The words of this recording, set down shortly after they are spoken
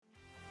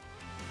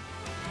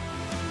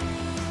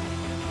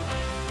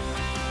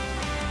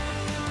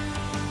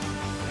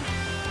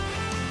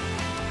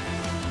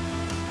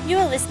You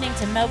are listening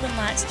to Melbourne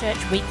Lights Church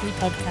Weekly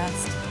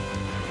Podcast.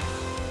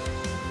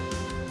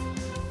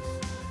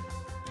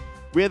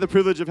 We had the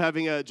privilege of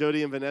having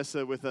Doty and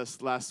Vanessa with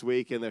us last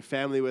week and their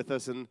family with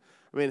us. And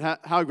I mean,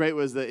 how great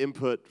was the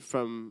input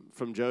from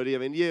Doty? I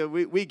mean, yeah,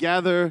 we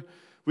gather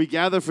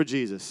for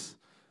Jesus.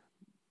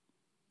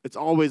 It's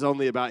always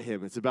only about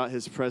him. It's about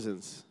his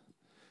presence.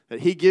 That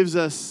he gives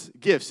us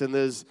gifts, and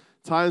there's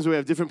times where we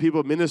have different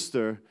people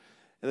minister, and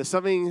there's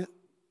something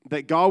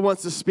that God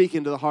wants to speak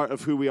into the heart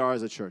of who we are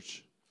as a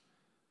church.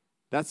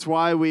 That's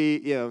why we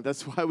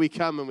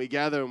come and we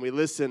gather and we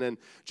listen. And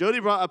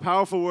Doty brought a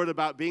powerful word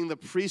about being the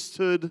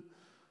priesthood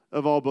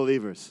of all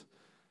believers.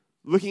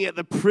 Looking at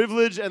the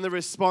privilege and the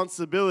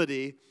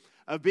responsibility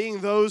of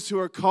being those who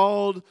are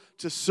called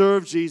to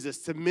serve Jesus,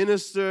 to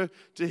minister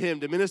to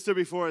him, to minister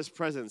before his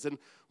presence. And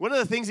one of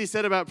the things he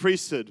said about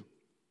priesthood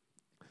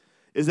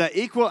is that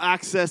equal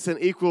access and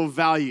equal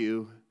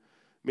value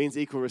means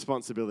equal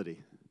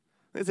responsibility.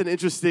 It's an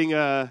interesting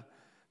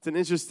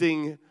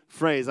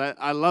phrase.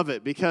 I love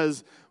it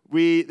because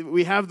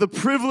we have the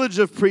privilege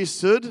of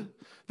priesthood,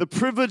 the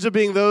privilege of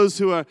being those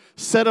who are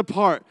set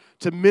apart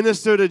to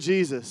minister to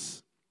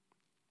Jesus.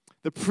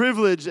 The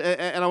privilege,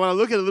 and I want to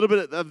look at a little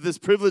bit of this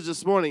privilege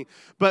this morning,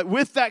 but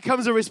with that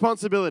comes a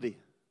responsibility.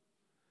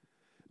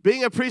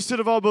 Being a priesthood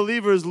of all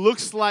believers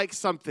looks like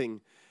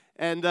something,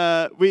 and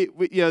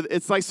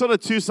it's like sort of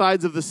two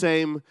sides of the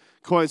same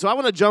coin. So I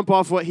want to jump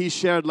off what he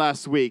shared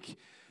last week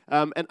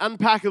and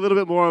unpack a little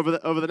bit more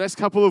over the next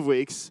couple of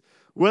weeks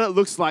what it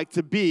looks like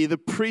to be the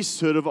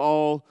priesthood of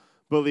all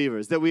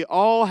believers, that we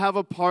all have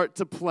a part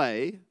to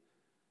play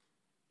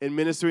in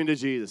ministering to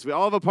Jesus. We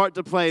all have a part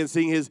to play in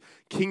seeing his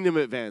kingdom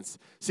advance.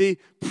 See,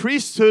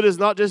 priesthood is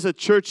not just a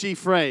churchy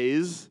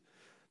phrase.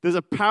 There's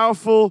a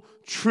powerful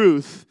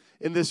truth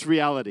in this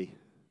reality.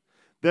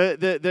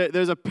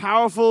 There's a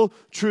powerful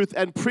truth,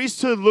 and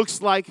priesthood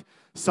looks like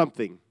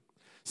something.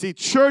 See,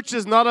 church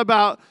is not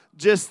about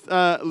just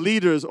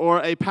leaders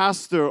or a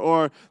pastor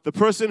or the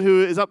person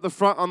who is up the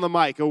front on the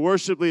mic, a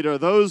worship leader,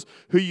 those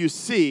who you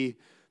see.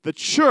 The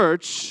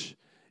church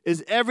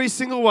is every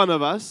single one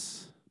of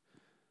us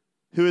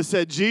who has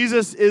said,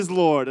 Jesus is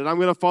Lord, and I'm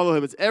going to follow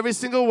him. It's every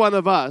single one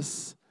of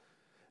us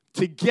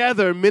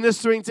together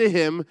ministering to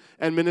him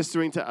and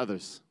ministering to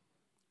others.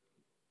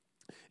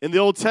 In the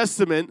Old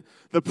Testament,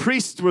 the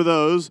priests were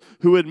those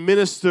who would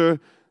minister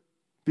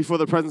before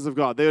the presence of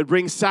God. They would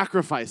bring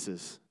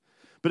sacrifices.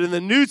 But in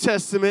the New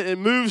Testament, it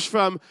moves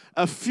from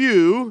a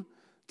few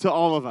to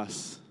all of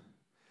us.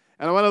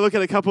 And I want to look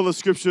at a couple of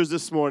scriptures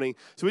this morning.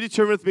 So would you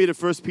turn with me to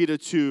 1 Peter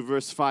 2,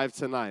 verse 5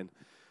 to 9.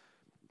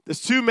 There's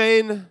two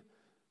main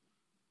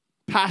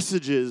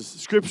passages,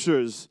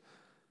 scriptures,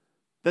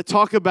 that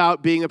talk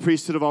about being a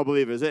priesthood of all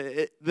believers.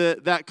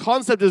 That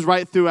concept is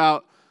right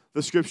throughout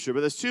the scripture, but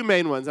there's two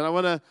main ones. And I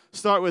want to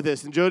start with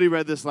this. And Doty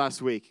read this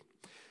last week.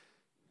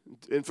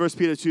 In 1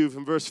 Peter 2,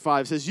 from verse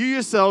 5, it says, you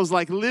yourselves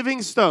like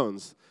living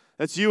stones.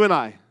 That's you and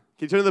I. Can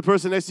you turn to the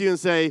person next to you and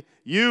say,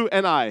 you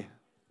and I?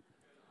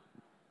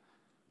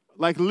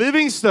 Like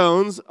living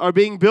stones are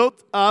being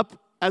built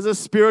up as a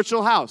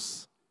spiritual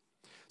house.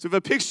 So we have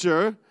a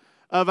picture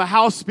of a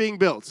house being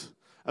built,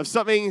 of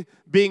something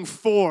being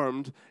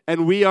formed,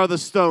 and we are the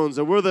stones,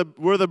 and we're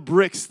the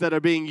bricks that are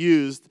being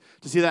used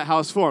to see that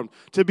house formed.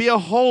 To be a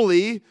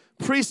holy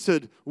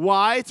priesthood.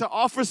 Why? To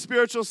offer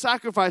spiritual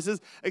sacrifices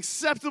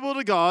acceptable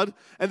to God,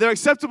 and they're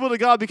acceptable to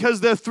God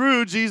because they're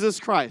through Jesus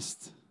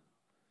Christ.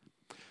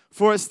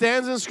 For it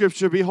stands in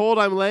Scripture, behold,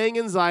 I'm laying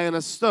in Zion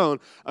a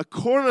stone, a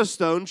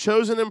cornerstone,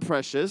 chosen and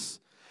precious,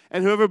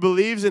 and whoever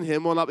believes in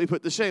him will not be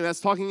put to shame. That's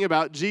talking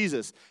about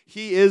Jesus.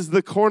 He is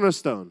the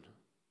cornerstone.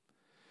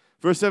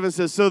 Verse 7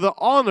 says, so the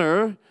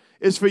honor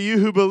is for you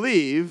who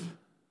believe.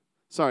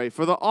 For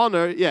the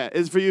honor,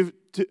 is for you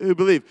who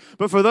believe.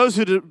 But for those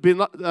who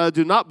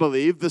do not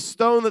believe, the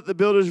stone that the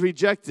builders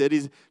rejected,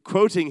 he's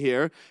quoting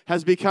here,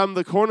 has become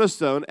the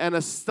cornerstone and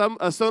a stone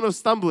of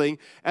stumbling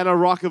and a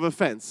rock of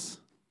offense.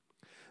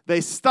 They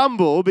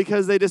stumble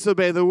because they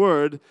disobey the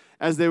word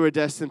as they were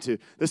destined to.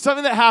 There's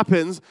something that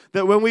happens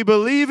that when we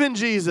believe in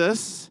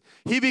Jesus,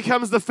 he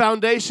becomes the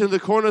foundation, the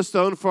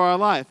cornerstone for our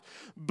life.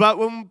 But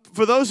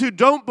for those who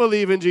don't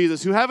believe in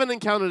Jesus, who haven't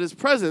encountered his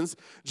presence,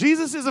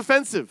 Jesus is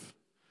offensive.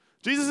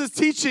 Jesus'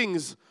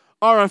 teachings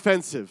are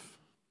offensive.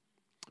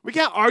 We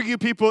can't argue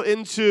people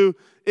into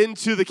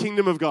the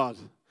kingdom of God.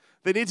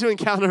 They need to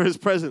encounter his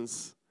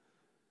presence.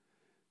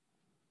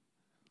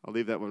 I'll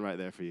leave that one right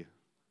there for you.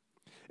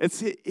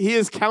 He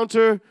is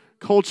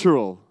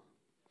counter-cultural.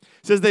 It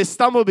says they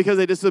stumble because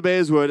they disobey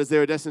his word as they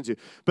were destined to.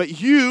 But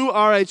you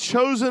are a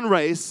chosen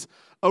race,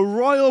 a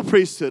royal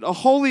priesthood, a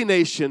holy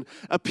nation,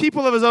 a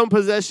people of his own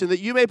possession, that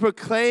you may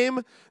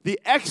proclaim the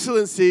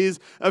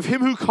excellencies of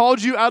him who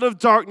called you out of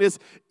darkness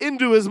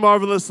into his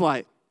marvelous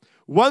light.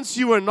 Once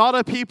you were not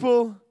a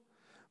people,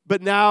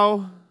 but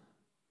now,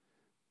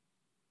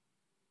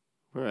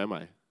 where am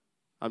I?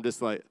 I'm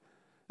just like,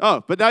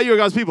 but now you are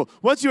God's people.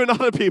 Once you are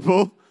not a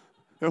people,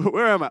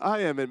 where am I? I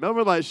am in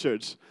Melbourne Lights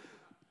Church.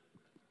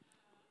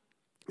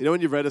 You know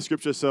when you've read a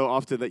scripture so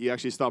often that you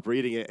actually stop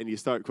reading it and you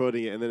start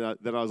quoting it, and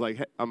then I was like,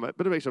 hey, I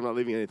better make sure I'm not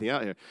leaving anything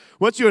out here.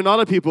 Once you are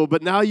not a people,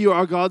 but now you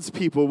are God's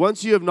people.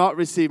 Once you have not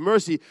received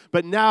mercy,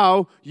 but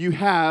now you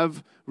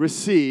have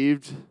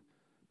received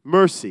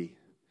mercy.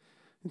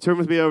 And turn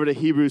with me over to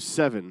Hebrews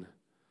 7,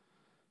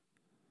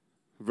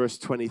 verse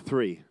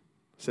 23. It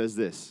says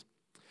this: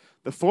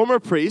 the former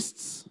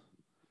priests,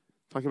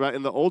 talking about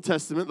in the Old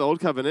Testament, the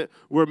Old Covenant,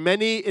 were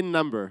many in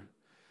number,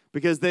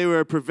 because they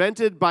were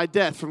prevented by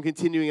death from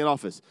continuing in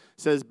office. It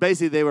says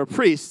basically they were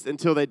priests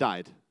until they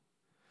died.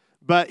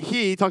 But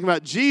he, talking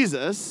about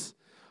Jesus,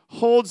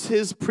 holds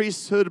his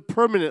priesthood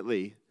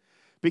permanently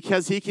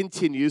because he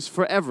continues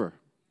forever.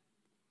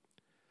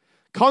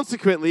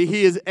 Consequently,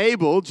 Jesus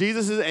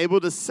is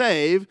able to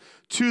save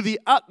to the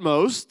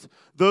utmost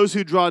those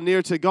who draw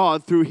near to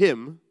God through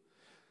him,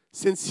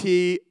 since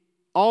he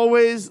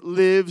always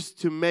lives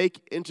to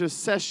make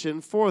intercession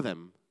for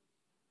them.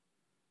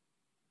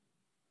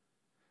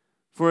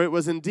 For it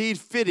was indeed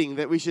fitting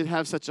that we should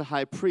have such a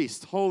high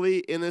priest, holy,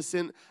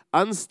 innocent,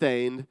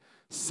 unstained,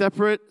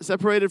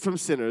 separated from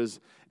sinners,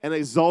 and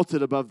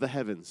exalted above the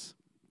heavens.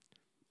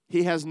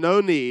 He has no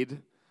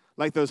need,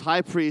 like those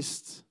high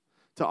priests,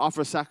 to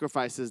offer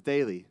sacrifices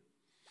daily,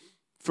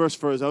 first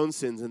for his own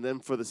sins and then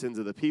for the sins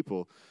of the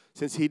people,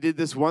 since he did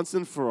this once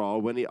and for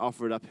all when he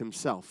offered up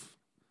himself.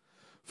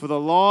 For the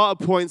law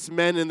appoints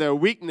men in their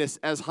weakness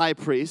as high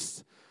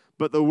priests,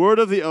 but the word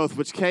of the oath,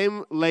 which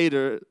came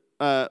later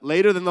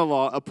than the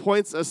law,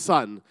 appoints a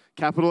son,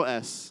 capital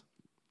S,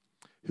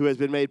 who has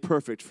been made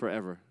perfect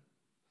forever.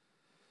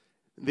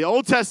 In the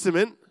Old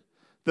Testament,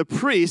 the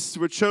priests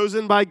were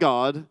chosen by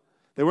God.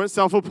 They weren't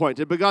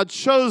self-appointed, but God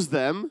chose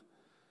them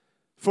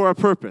for a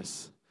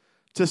purpose,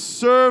 to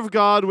serve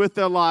God with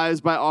their lives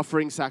by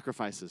offering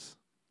sacrifices.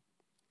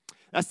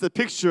 That's the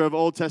picture of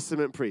Old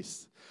Testament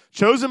priests.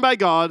 Chosen by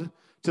God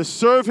to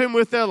serve him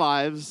with their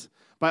lives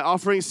by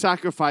offering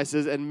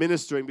sacrifices and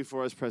ministering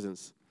before his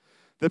presence.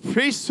 The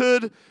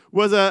priesthood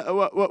was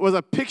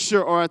a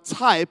picture or a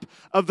type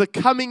of the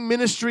coming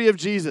ministry of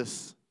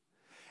Jesus.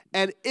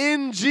 And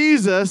in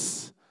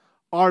Jesus,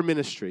 our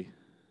ministry.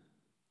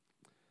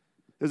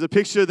 There's a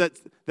picture that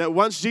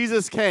once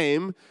Jesus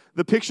came,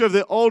 the picture of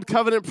the old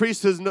covenant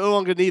priesthood is no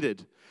longer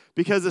needed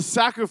because the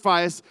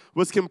sacrifice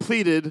was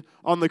completed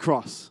on the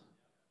cross.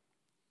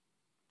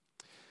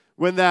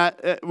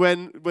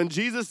 When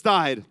Jesus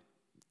died,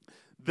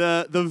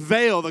 the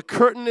veil, the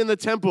curtain in the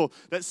temple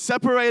that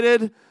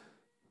separated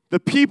the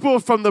people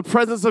from the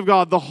presence of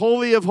God, the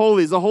Holy of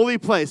Holies, the holy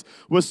place,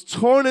 was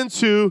torn in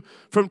two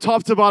from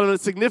top to bottom.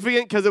 It's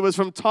significant because it was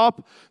from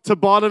top to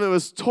bottom. It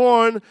was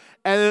torn,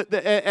 and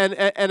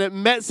it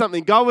meant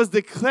something. God was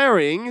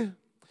declaring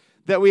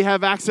that we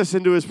have access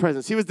into his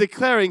presence. He was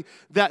declaring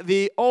that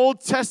the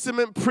Old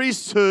Testament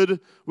priesthood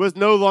was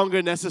no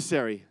longer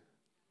necessary.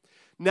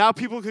 Now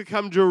people could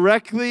come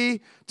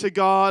directly to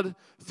God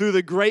through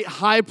the great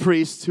high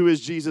priest who is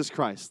Jesus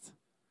Christ.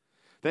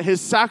 That his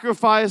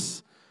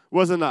sacrifice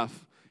was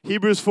enough.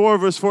 Hebrews 4,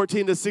 verse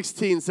 14 to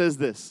 16 says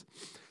this: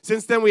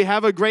 since then we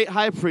have a great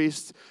high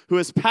priest who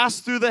has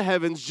passed through the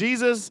heavens,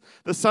 Jesus,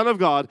 the Son of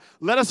God.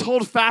 Let us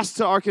hold fast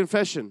to our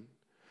confession.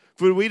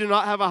 For we do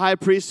not have a high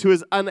priest who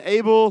is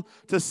unable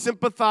to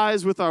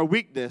sympathize with our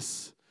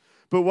weakness,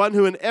 but one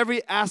who in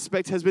every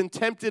aspect has been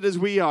tempted as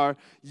we are,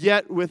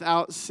 yet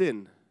without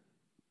sin.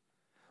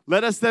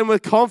 Let us then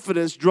with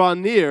confidence draw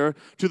near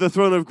to the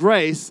throne of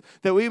grace,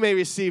 that we may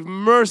receive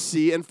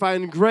mercy and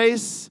find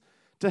grace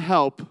to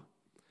help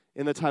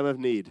in the time of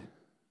need.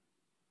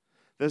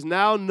 There's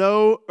now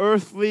no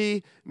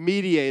earthly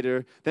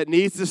mediator that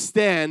needs to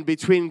stand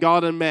between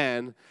God and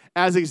man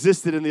as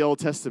existed in the Old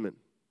Testament.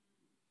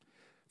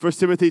 1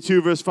 Timothy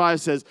 2 verse 5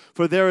 says,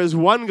 for there is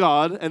one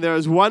God and there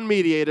is one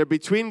mediator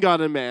between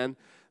God and man,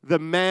 the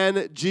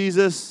man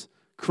Jesus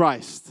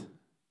Christ.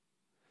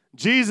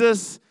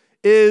 Jesus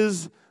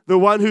is the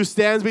one who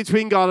stands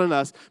between God and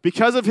us.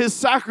 Because of his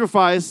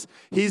sacrifice,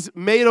 he's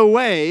made a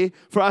way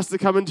for us to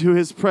come into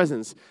his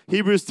presence.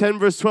 Hebrews 10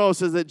 verse 12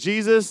 says that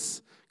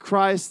Jesus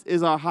Christ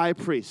is our high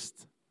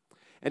priest.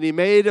 And he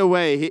made a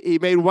way. He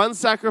made one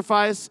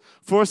sacrifice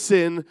for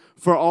sin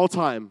for all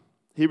time.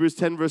 Hebrews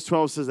 10 verse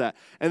 12 says that.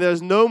 And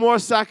there's no more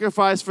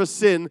sacrifice for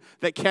sin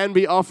that can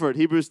be offered.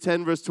 Hebrews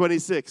 10 verse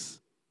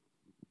 26.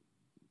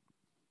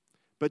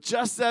 But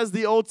just as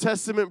the Old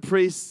Testament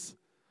priests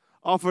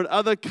offered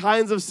other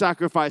kinds of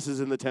sacrifices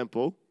in the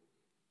temple,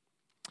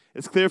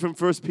 it's clear from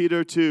 1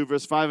 Peter 2,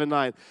 verse 5 and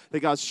 9, that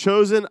God's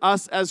chosen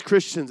us as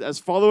Christians, as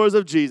followers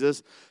of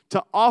Jesus,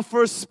 to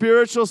offer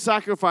spiritual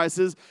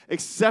sacrifices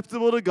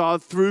acceptable to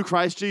God through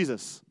Christ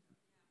Jesus.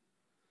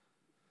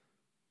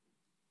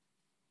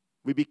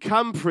 We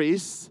become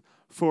priests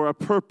for a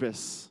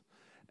purpose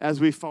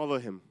as we follow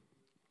him.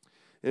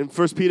 In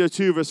 1 Peter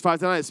 2, verse 5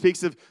 to 9, it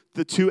speaks of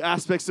the two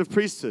aspects of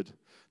priesthood.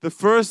 The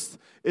first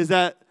is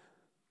that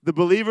the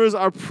believers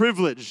are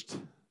privileged.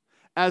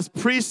 As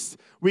priests,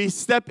 we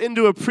step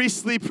into a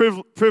priestly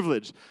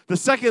privilege. The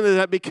second is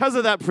that because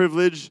of that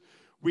privilege,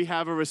 we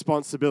have a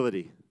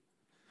responsibility.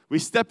 We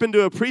step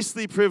into a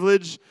priestly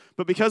privilege,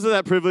 but because of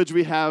that privilege,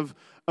 we have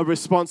a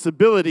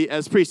responsibility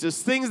as priests.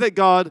 There's things that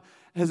God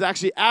has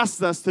actually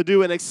asked us to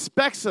do and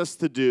expects us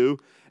to do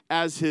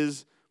as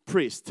his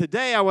priest.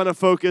 Today, I want to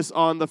focus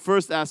on the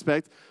first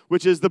aspect,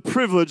 which is the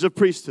privilege of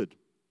priesthood.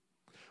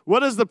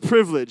 What is the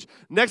privilege?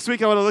 Next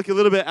week, I want to look a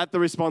little bit at the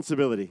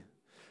responsibility.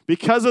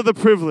 Because of the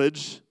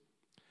privilege,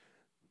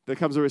 there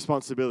comes a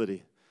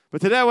responsibility.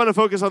 But today, I want to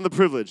focus on the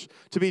privilege.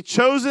 To be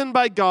chosen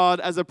by God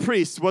as a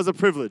priest was a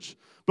privilege,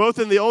 both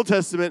in the Old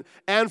Testament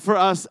and for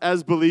us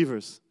as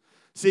believers.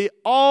 See,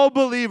 all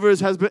believers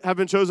have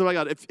been chosen by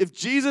God. If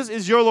Jesus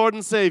is your Lord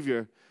and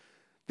Savior,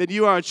 then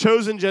you are a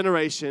chosen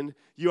generation.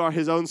 You are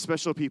his own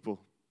special people.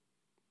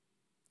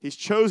 He's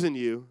chosen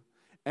you,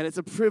 and it's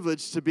a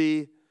privilege to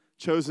be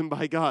chosen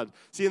by God.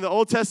 See, in the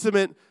Old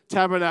Testament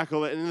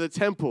tabernacle and in the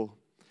temple,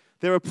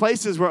 there were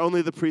places where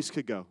only the priest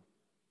could go.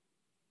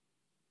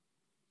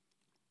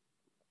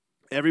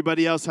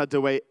 Everybody else had to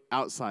wait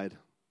outside.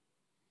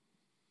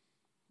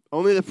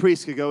 Only the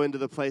priest could go into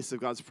the place of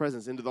God's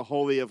presence, into the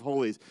Holy of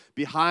Holies,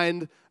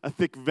 behind a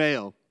thick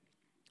veil.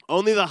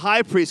 Only the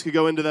high priest could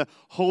go into the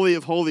Holy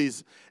of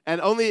Holies,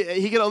 and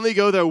he could only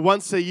go there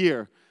once a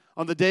year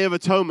on the Day of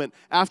Atonement,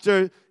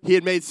 after he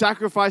had made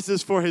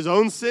sacrifices for his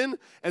own sin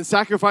and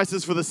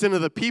sacrifices for the sin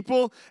of the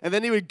people, and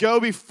then he would go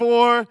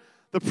before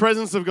the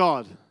presence of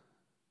God.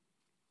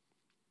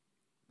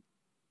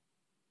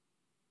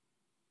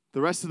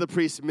 The rest of the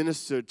priests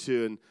ministered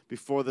to and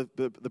before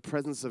the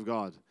presence of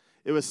God.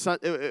 It was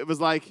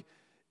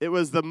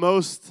the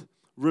most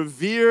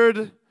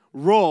revered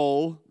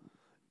role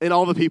in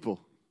all the people,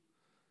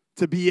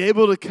 to be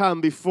able to come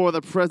before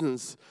the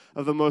presence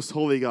of the most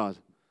holy God.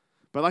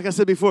 But like I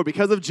said before,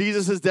 because of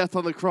Jesus' death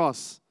on the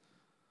cross,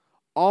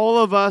 all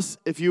of us,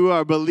 if you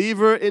are a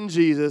believer in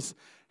Jesus,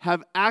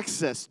 have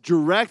access,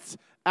 direct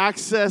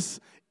access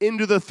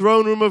into the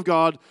throne room of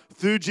God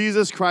through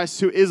Jesus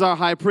Christ, who is our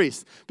high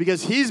priest.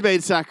 Because he's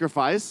made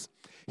sacrifice.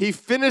 He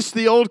finished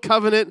the old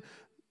covenant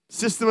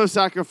system of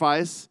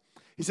sacrifice.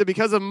 He said,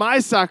 because of my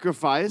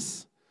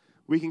sacrifice,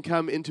 we can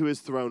come into his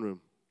throne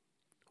room.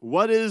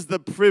 What is the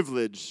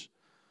privilege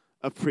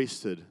of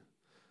priesthood?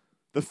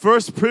 The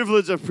first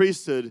privilege of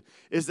priesthood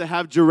is to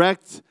have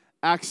direct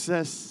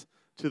access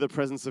to the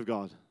presence of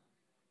God.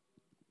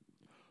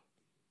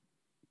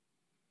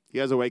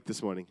 You guys awake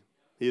this morning?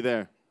 Are you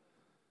there?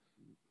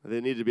 There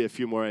need to be a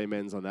few more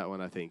amens on that one,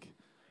 I think.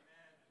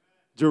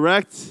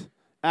 Direct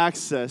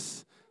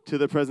access to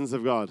the presence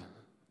of God.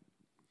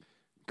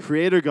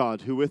 Creator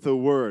God, who with a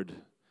word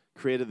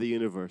created the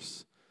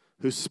universe,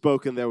 who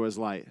spoke and there was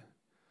light,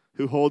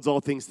 who holds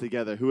all things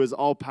together, who is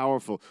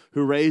all-powerful,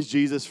 who raised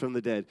Jesus from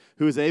the dead,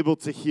 who is able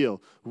to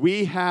heal.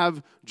 We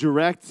have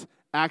direct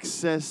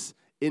access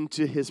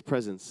into his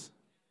presence.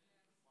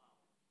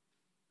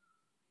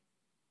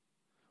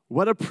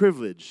 What a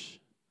privilege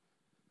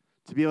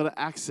to be able to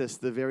access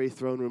the very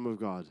throne room of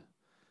God,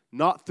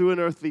 not through an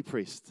earthly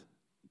priest.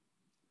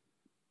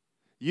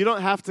 You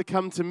don't have to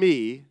come to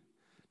me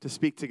to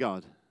speak to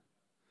God.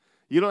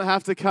 You don't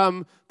have to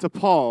come to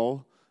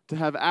Paul to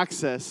have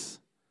access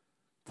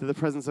to the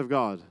presence of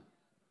God.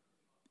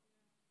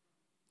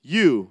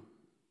 You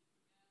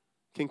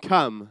can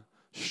come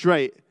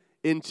straight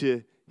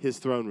into his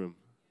throne room.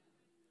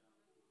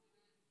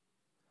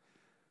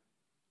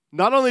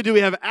 Not only do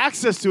we have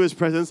access to his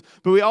presence,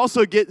 but we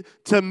also get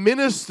to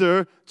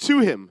minister to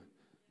him.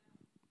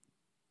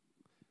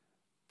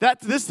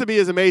 This to me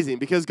is amazing,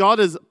 because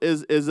God is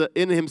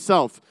in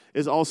himself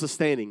is all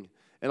sustaining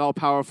and all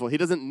powerful. He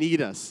doesn't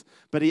need us,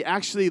 but he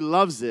actually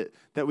loves it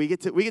that we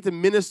get to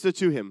minister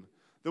to him.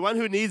 The one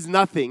who needs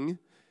nothing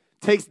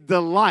takes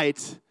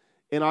delight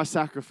in our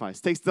sacrifice,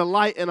 takes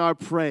delight in our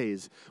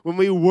praise. When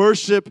we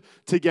worship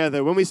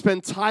together, when we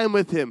spend time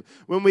with him,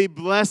 when we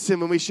bless him,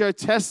 when we share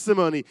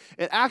testimony,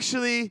 it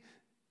actually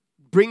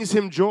brings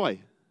him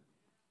joy.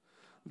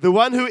 The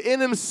one who in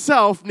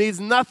himself needs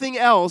nothing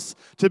else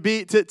to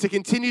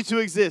continue to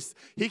exist.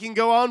 He can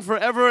go on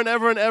forever and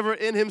ever and ever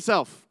in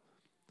himself.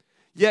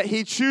 Yet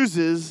he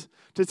chooses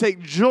to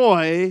take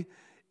joy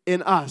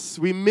in us.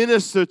 We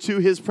minister to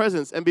his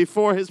presence and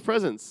before his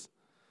presence.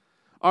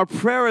 Our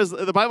prayer is,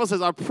 the Bible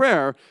says, our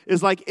prayer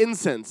is like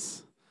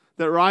incense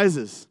that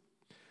rises.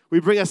 We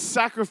bring a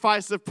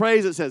sacrifice of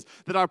praise, it says,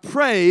 that our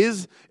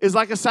praise is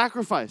like a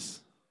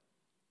sacrifice.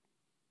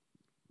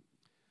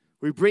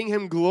 We bring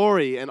him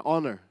glory and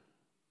honor.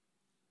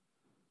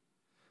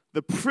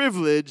 The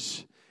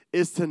privilege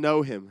is to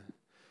know him,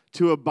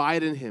 to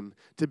abide in him,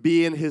 to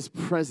be in his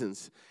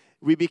presence.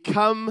 We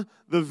become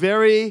the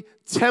very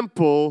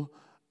temple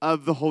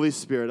of the Holy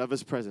Spirit, of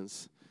his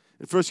presence.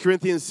 In 1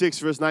 Corinthians 6,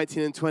 verse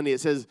 19 and 20,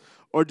 it says,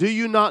 "Or do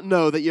you not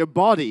know that your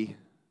body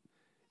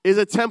is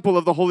a temple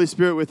of the Holy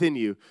Spirit within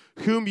you,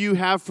 whom you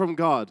have from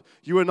God?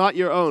 You are not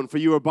your own, for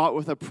you were bought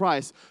with a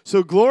price.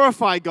 So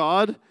glorify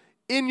God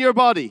in your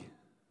body."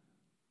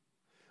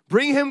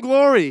 Bring him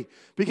glory,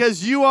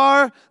 because you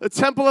are the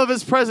temple of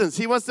his presence.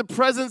 He wants to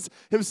presence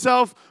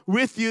himself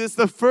with you. It's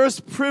the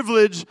first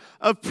privilege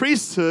of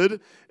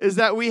priesthood, is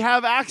that we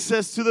have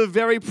access to the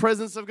very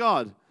presence of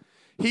God.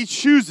 He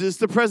chooses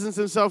to presence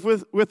himself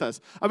with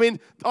us. I mean,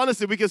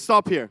 honestly, we could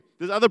stop here.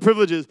 There's other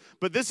privileges,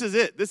 but this is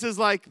it. This is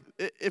like,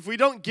 if we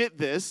don't get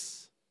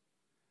this,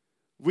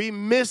 we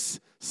miss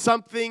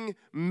something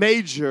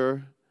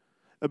major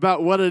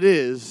about what it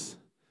is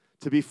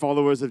to be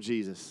followers of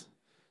Jesus,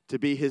 to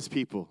be his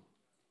people.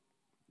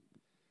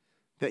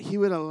 That he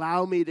would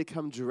allow me to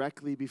come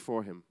directly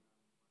before him,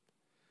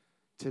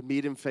 to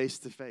meet him face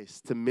to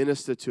face, to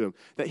minister to him.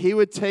 That he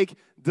would take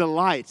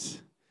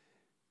delight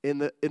in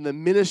the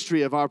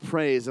ministry of our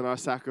praise and our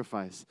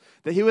sacrifice.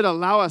 That he would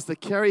allow us to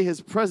carry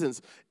his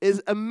presence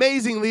is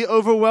amazingly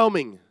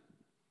overwhelming.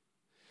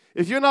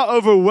 If you're not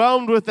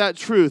overwhelmed with that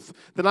truth,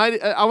 then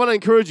I want to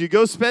encourage you,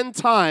 go spend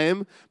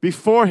time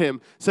before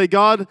him. Say,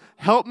 God,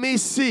 help me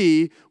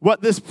see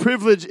what this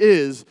privilege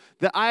is,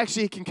 that I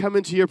actually can come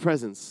into your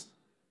presence.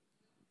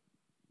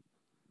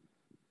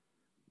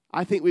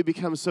 I think we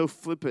become so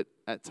flippant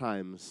at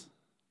times.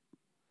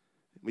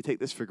 We take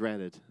this for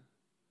granted.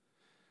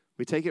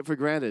 We take it for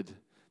granted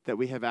that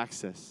we have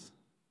access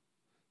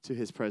to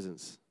his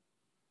presence.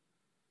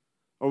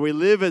 Or we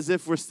live as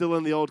if we're still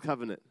in the old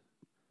covenant,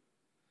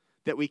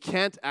 that we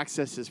can't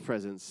access his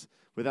presence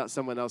without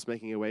someone else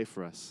making a way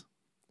for us.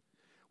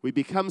 We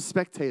become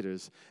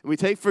spectators, and we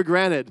take for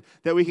granted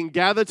that we can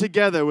gather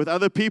together with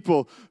other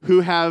people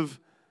who have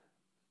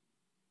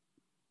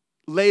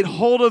laid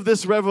hold of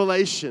this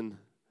revelation.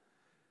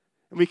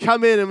 And we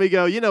come in and we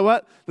go, you know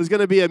what? There's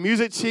going to be a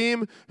music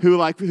team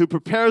who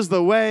prepares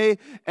the way,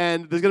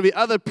 and there's going to be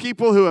other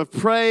people who have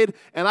prayed,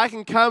 and I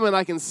can come and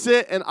I can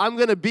sit, and I'm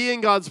going to be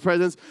in God's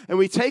presence. And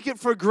we take it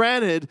for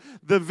granted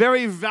the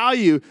very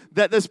value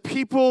that there's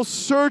people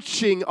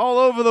searching all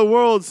over the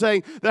world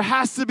saying, there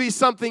has to be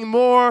something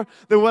more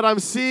than what I'm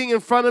seeing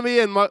in front of me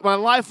and my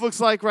life looks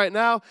like right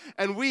now.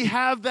 And we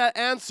have that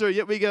answer,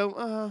 yet we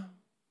go,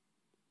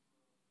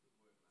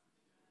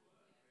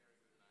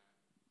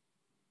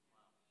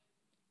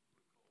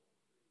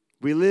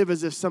 We live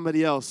as if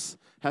somebody else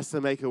has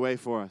to make a way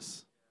for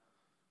us.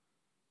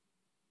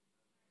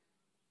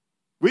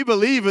 We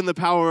believe in the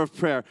power of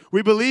prayer.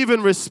 We believe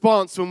in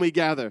response when we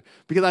gather.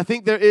 Because I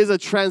think there is a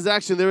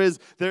transaction. There is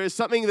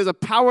something, there's a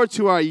power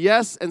to our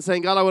yes and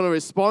saying, God, I want to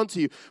respond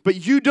to you.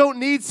 But you don't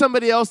need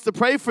somebody else to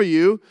pray for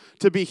you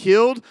to be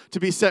healed,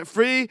 to be set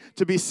free,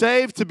 to be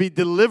saved, to be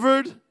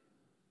delivered.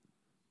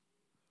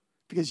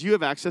 Because you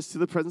have access to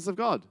the presence of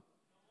God.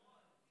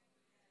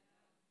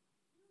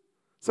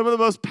 Some of the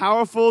most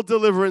powerful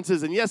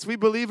deliverances. And yes, we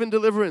believe in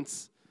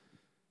deliverance.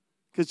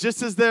 Because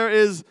just as there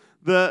is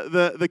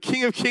the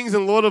King of Kings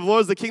and Lord of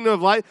Lords, the kingdom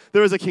of light,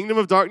 there is a kingdom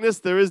of darkness,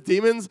 there is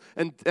demons,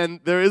 and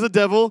there is a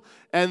devil,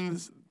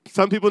 and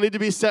some people need to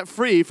be set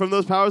free from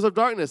those powers of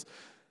darkness.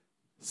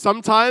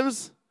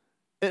 Sometimes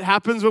it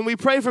happens when we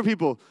pray for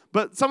people.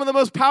 But some of the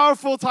most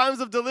powerful times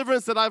of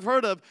deliverance that I've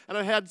heard of, and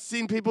I've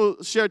seen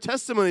people share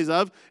testimonies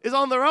of, is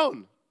on their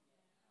own.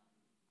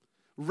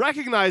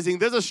 Recognizing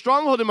there's a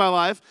stronghold in my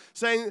life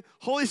saying,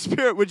 Holy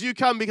Spirit, would you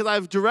come because I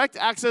have direct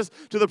access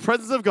to the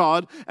presence of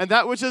God, and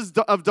that which is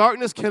of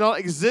darkness cannot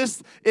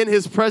exist in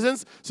his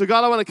presence. So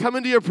God, I want to come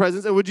into your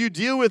presence, and would you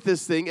deal with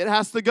this thing? It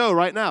has to go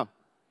right now.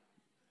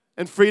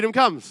 And freedom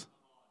comes.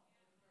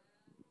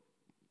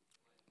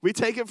 We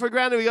take it for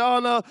granted. We go, oh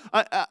no,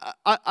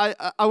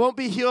 I won't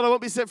be healed, I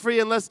won't be set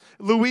free unless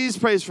Louise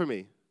prays for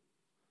me.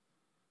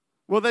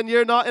 Well, then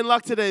you're not in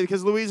luck today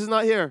because Louise is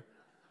not here.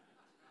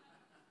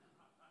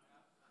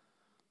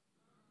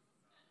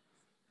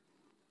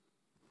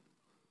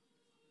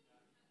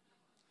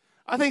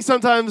 I think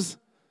sometimes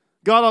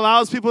God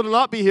allows people to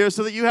not be here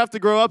so that you have to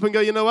grow up and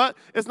go, you know what?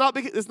 It's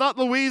not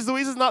Louise.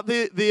 Louise is not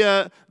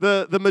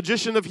the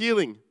magician of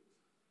healing.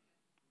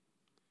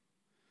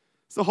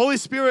 It's the Holy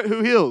Spirit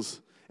who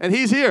heals, and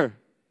he's here.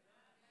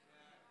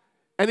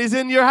 And he's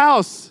in your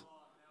house.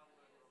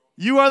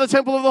 You are the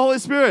temple of the Holy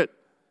Spirit.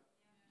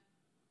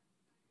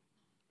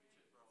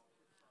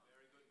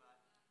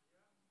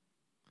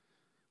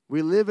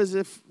 We live as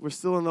if we're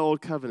still in the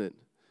old covenant.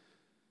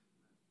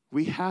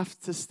 We have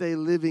to stay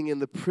living in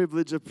the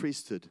privilege of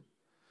priesthood.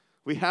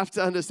 We have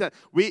to understand.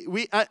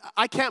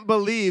 I can't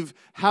believe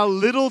how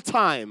little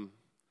time.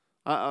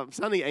 I'm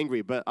sounding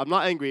angry, but I'm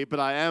not angry, but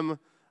I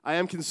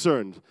am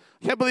concerned.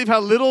 I can't believe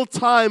how little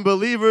time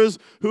believers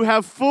who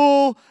have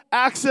full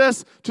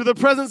access to the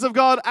presence of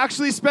God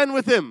actually spend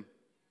with him.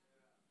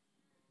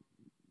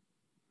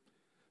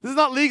 This is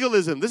not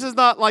legalism. This is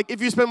not like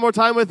if you spend more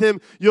time with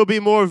him, you'll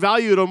be more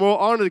valued or more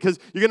honored, because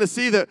you're going to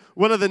see that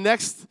one of the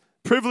next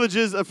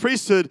privileges of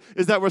priesthood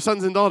is that we're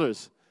sons and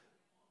daughters.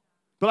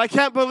 But I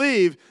can't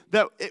believe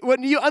that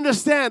when you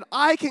understand,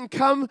 I can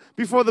come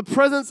before the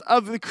presence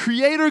of the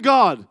Creator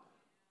God,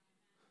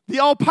 the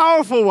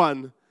all-powerful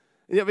one,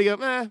 and yet we go,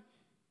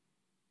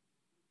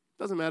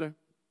 doesn't matter.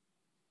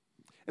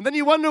 And then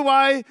you wonder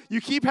why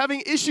you keep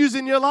having issues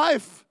in your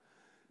life.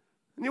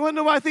 And you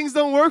wonder why things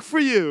don't work for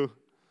you.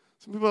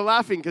 Some people are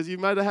laughing because you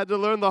might have had to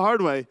learn the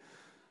hard way.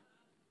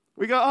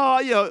 We go,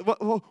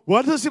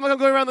 why does it seem like I'm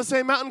going around the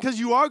same mountain? Because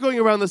you are going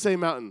around the same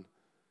mountain.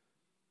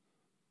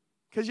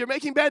 Because you're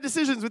making bad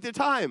decisions with your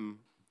time.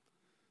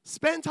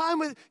 Spend time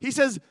with, he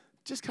says,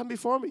 just come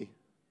before me.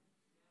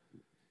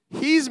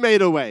 He's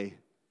made a way.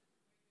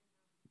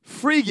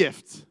 Free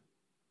gift.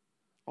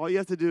 All you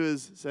have to do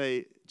is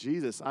say,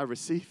 Jesus, I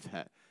received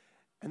that.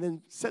 And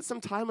then set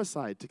some time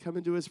aside to come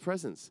into his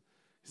presence.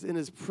 Because in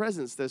his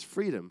presence, there's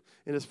freedom.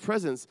 In his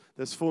presence,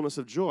 there's fullness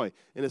of joy.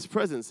 In his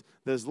presence,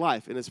 there's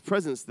life. In his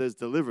presence, there's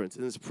deliverance.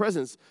 In his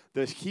presence,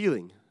 there's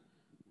healing.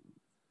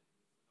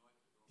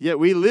 Yet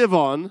we live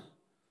on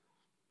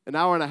an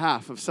hour and a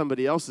half of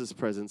somebody else's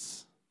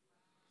presence,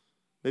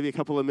 maybe a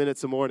couple of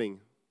minutes a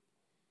morning,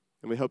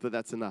 and we hope that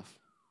that's enough.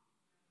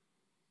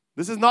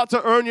 This is not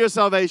to earn your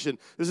salvation.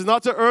 This is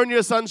not to earn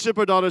your sonship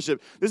or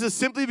daughtership. This is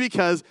simply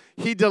because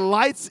he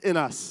delights in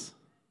us.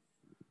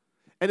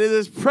 And in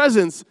his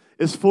presence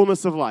is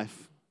fullness of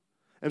life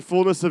and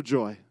fullness of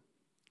joy.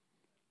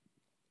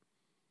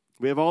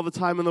 We have all the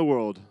time in the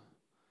world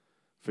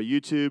for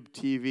YouTube,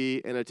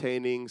 TV,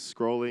 entertaining,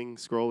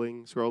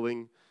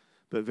 scrolling,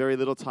 but very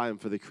little time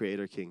for the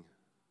Creator King.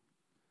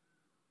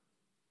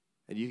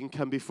 And you can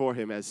come before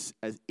him as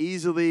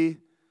easily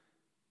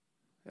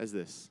as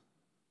this.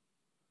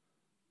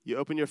 You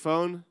open your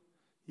phone,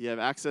 you have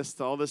access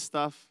to all this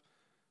stuff.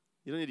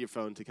 You don't need your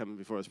phone to come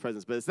before his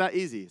presence, but it's that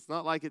easy. It's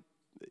not like it,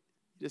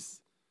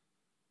 just,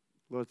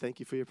 Lord, thank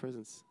you for your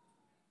presence.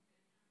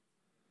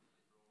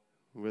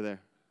 We're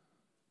there.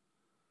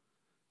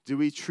 Do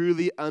we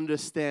truly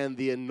understand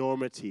the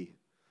enormity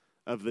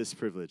of this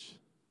privilege?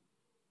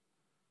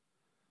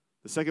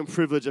 The second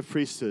privilege of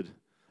priesthood.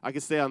 I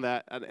could stay on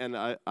that, and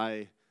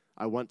I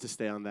want to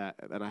stay on that,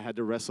 and I had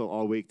to wrestle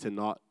all week to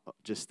not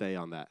just stay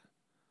on that.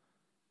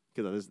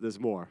 Because there's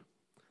more.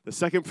 The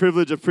second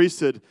privilege of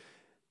priesthood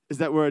is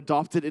that we're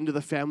adopted into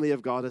the family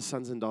of God as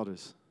sons and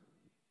daughters.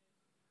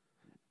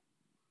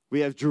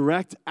 We have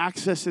direct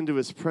access into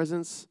his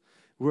presence.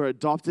 We're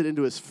adopted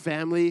into his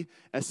family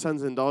as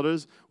sons and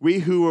daughters. We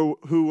who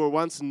were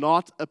once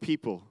not a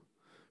people,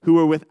 who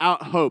were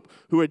without hope,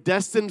 who were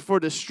destined for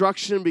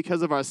destruction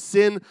because of our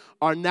sin,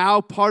 are now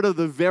part of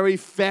the very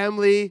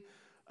family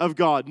of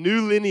God.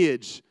 New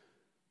lineage,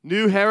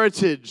 new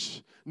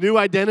heritage, new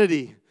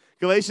identity.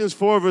 Galatians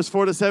 4, verse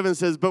 4-7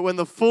 says, "But when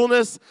the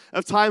fullness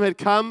of time had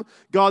come,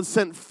 God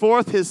sent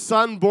forth his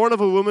Son, born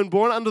of a woman,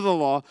 born under the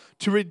law,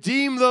 to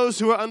redeem those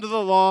who are under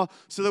the law,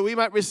 so that we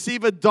might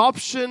receive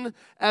adoption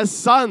as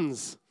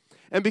sons.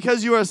 And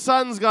because you are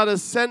sons, God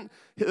has sent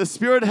the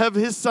Spirit of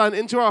his Son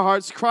into our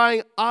hearts,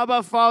 crying,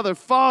 Abba, Father,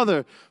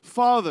 Father,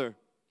 Father.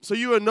 So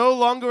you are no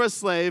longer a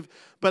slave,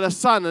 but a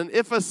son. And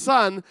if a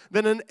son,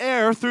 then an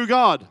heir through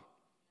God."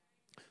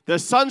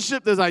 There's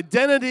sonship, there's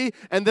identity,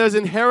 and there's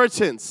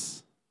inheritance.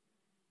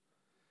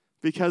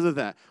 Because of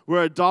that,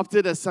 we're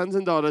adopted as sons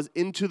and daughters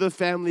into the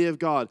family of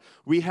God.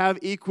 We have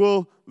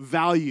equal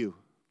value.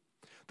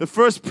 The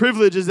first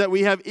privilege is that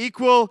we have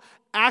equal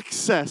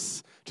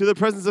access to the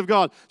presence of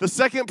God. The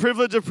second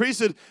privilege of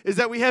priesthood is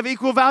that we have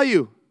equal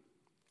value.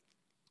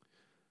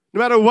 No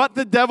matter what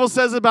the devil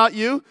says about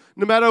you,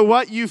 no matter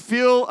what you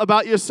feel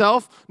about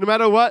yourself, no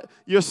matter what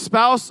your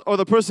spouse or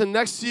the person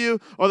next to you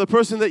or the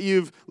person that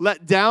you've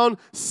let down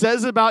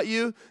says about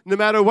you, no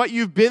matter what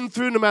you've been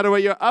through, no matter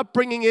what your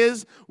upbringing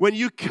is, when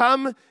you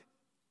come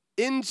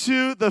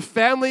into the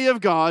family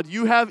of God,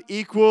 you have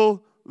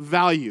equal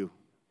value.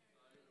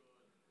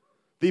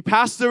 The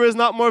pastor is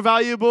not more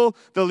valuable.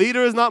 The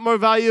leader is not more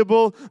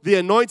valuable. The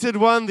anointed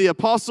one, the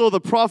apostle, the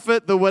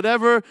prophet, the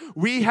whatever.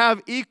 We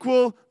have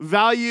equal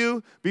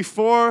value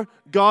before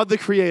God the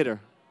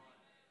Creator.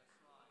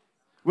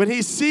 When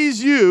he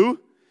sees you,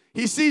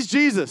 he sees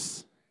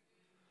Jesus.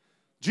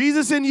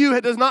 Jesus in you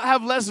does not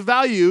have less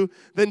value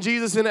than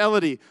Jesus in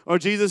Elodie or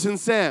Jesus in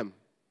Sam.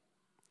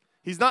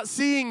 He's not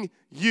seeing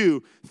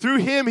you. Through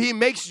him, he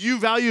makes you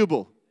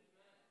valuable.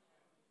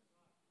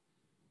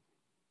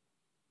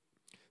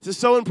 This is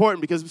so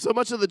important because so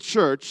much of the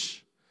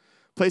church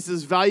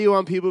places value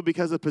on people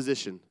because of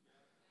position.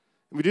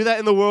 And we do that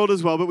in the world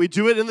as well, but we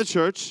do it in the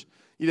church.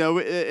 You know,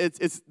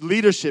 it's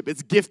leadership,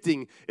 it's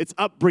gifting, it's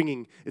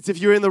upbringing. It's if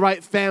you're in the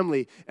right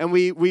family. And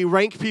we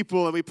rank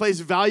people and we place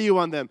value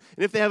on them.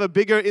 And if they have a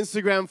bigger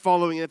Instagram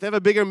following, and if they have a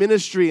bigger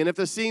ministry, and if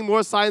they're seeing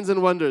more signs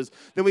and wonders,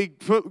 then we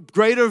put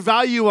greater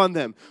value on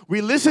them.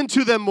 We listen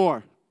to them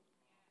more.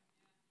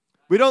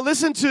 We don't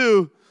listen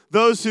to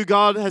those who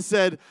God has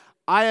said,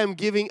 I am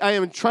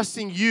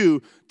trusting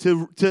you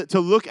to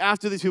look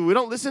after these people. We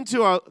don't listen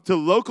to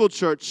local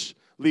church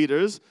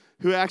leaders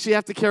who actually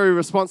have to carry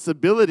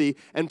responsibility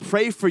and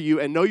pray for you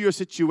and know your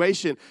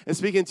situation and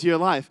speak into your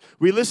life.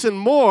 We listen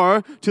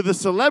more to the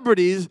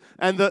celebrities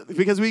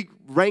because we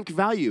rank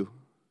value.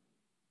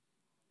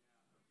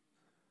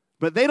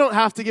 But they don't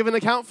have to give an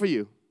account for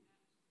you.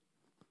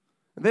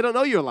 And they don't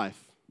know your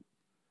life.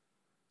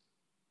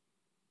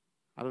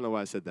 I don't know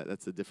why I said that.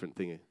 That's a different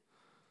thing.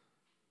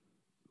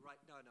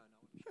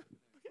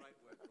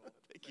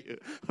 Thank you.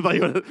 I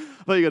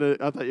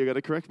thought you were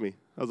gonna correct me.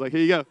 I was like,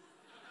 here you go.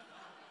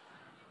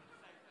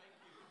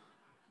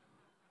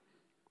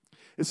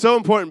 It's so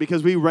important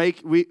because we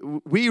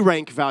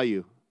rank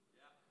value.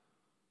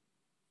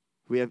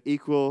 We have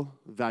equal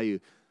value.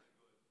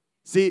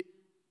 See,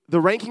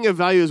 the ranking of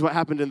value is what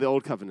happened in the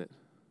Old Covenant.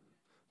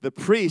 The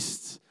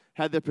priests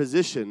had their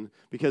position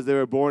because they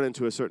were born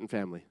into a certain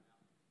family.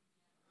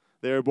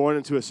 They were born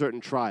into a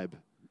certain tribe.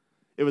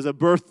 It was a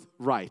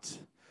birthright.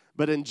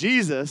 But in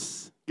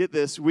Jesus, get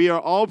this, we are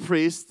all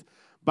priests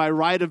by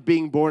right of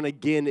being born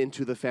again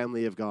into the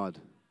family of God.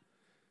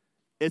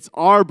 It's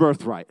our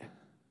birthright.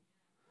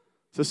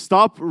 So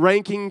stop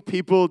ranking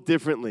people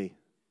differently.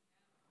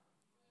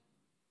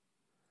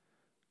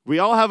 We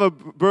all have a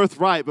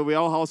birthright, but we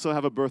all also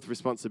have a birth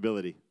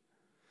responsibility.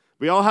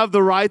 We all have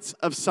the rights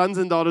of sons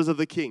and daughters of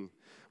the King.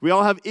 We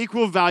all have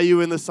equal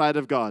value in the sight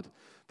of God.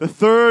 The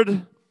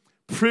third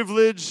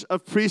privilege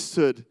of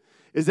priesthood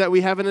is that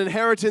we have an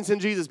inheritance in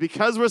Jesus.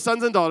 Because we're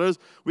sons and daughters,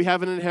 we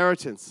have an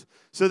inheritance.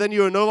 So then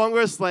you are no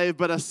longer a slave,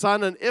 but a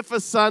son, and if a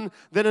son,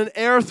 then an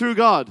heir through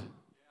God.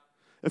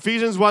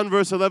 Ephesians 1,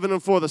 verse 11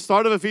 and 4. The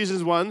start of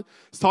Ephesians 1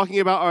 is talking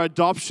about our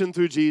adoption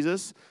through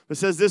Jesus. It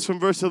says this from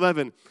verse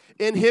 11.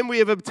 In him we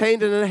have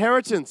obtained an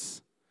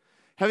inheritance,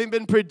 having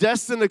been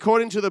predestined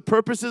according to the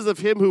purposes of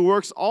him who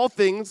works all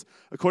things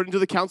according to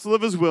the counsel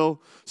of his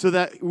will, so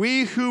that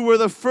we who were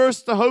the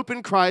first to hope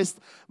in Christ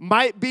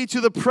might be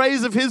to the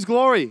praise of his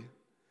glory.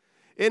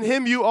 In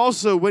him you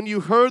also, when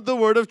you heard the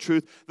word of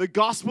truth, the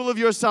gospel of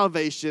your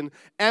salvation,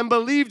 and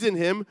believed in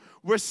him,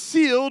 were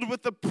sealed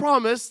with the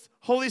promised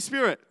Holy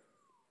Spirit,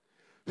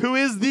 who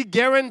is the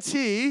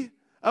guarantee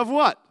of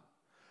what?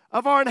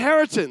 Of our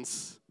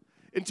inheritance,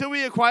 until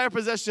we acquire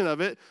possession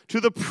of it,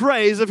 to the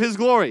praise of his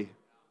glory.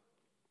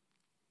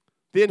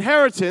 The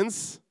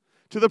inheritance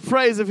to the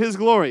praise of his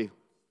glory.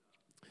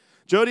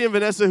 Jody and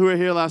Vanessa, who were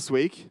here last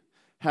week,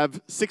 have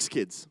 6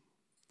 kids.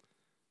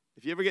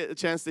 If you ever get a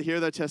chance to hear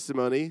their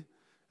testimony,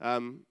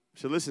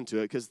 should listen to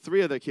it, because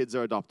 3 of their kids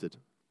are adopted.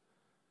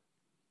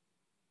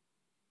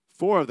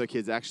 4 of their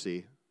kids,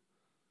 actually.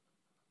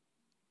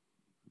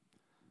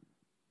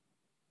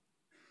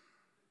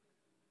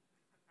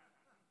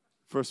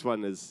 First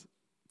one is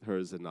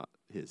hers and not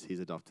his. He's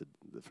adopted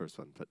the first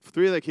one. But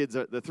 3 of their kids,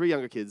 the 3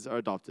 younger kids, are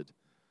adopted.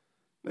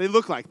 They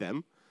look like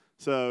them,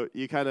 so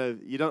you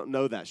don't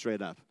know that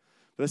straight up.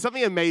 But there's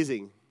something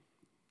amazing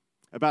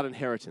about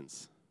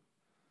inheritance.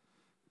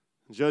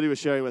 Jody was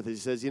sharing with us. He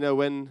says,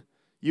 when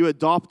you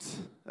adopt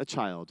a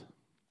child,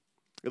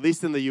 at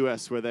least in the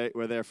U.S. where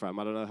they're from,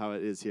 I don't know how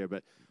it is here,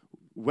 but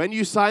when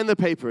you sign the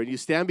paper and you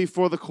stand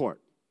before the court,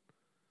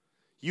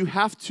 you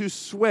have to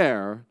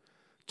swear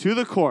to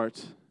the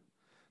court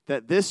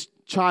that this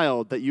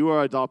child that you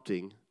are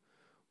adopting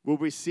will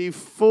receive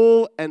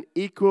full and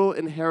equal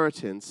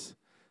inheritance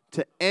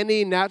to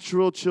any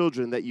natural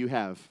children that you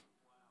have.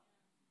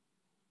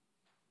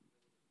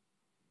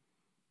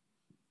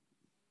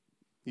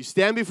 You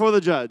stand before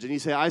the judge and you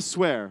say, I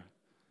swear,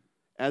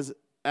 as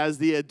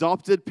the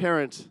adopted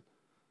parent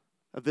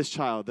of this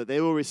child, that they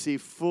will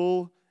receive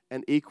full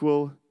and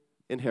equal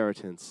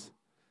inheritance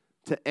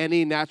to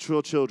any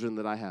natural children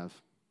that I have.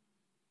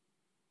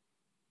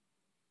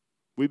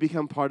 We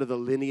become part of the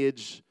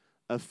lineage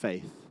of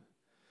faith.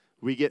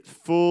 We get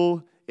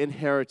full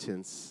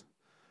inheritance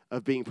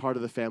of being part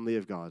of the family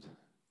of God.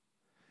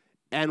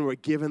 And we're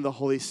given the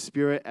Holy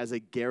Spirit as a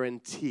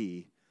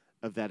guarantee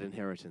of that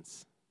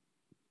inheritance.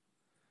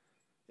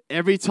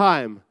 Every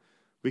time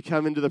we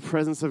come into the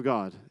presence of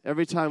God,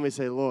 every time we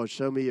say, Lord,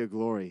 show me your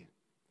glory,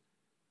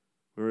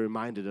 we're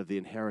reminded of the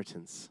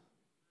inheritance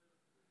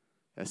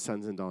as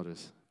sons and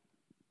daughters.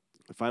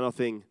 The final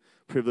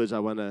privilege I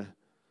want to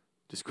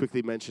just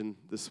quickly mention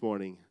this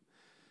morning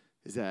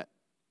is that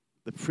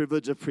the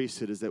privilege of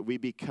priesthood is that we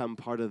become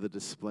part of the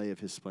display of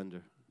his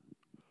splendor.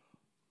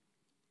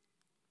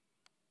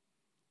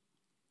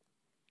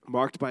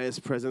 Marked by his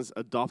presence,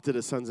 adopted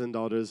as sons and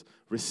daughters,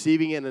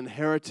 receiving an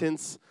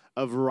inheritance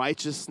of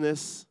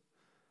righteousness,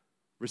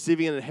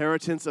 receiving an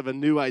inheritance of a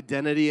new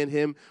identity in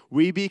him,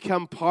 we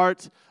become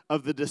part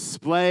of the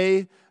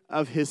display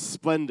of his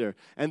splendor.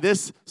 And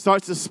this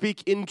starts to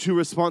speak into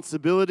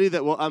responsibility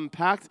that we'll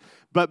unpack,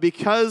 but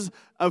because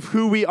of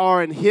who we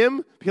are in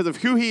him, because of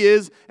who he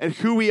is and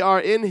who we are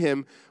in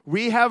him,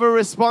 we have a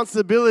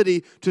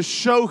responsibility to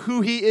show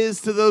who he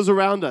is to those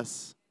around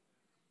us.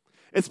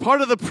 It's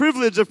part of the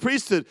privilege of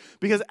priesthood,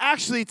 because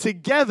actually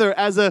together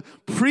as a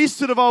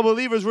priesthood of all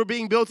believers, we're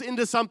being built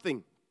into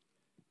something.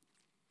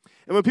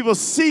 And when people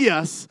see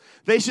us,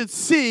 they should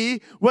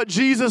see what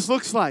Jesus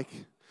looks like.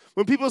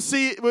 When people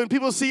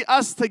see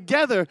us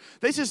together,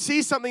 they should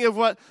see something of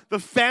what the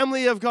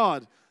family of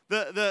God,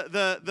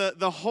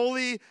 the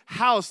holy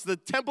house, the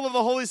temple of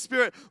the Holy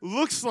Spirit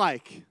looks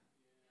like.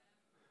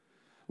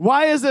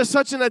 Why is there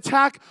such an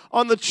attack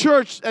on the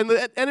church? And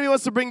the enemy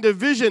wants to bring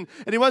division,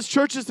 and he wants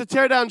churches to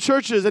tear down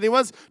churches, and he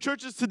wants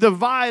churches to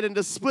divide and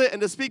to split and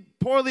to speak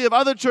poorly of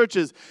other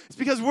churches. It's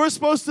because we're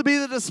supposed to be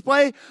the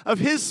display of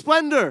his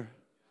splendor.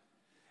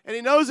 And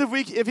he knows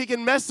if he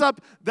can mess up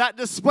that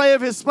display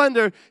of his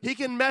splendor, he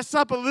can mess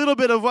up a little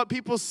bit of what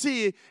people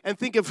see and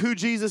think of who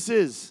Jesus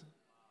is.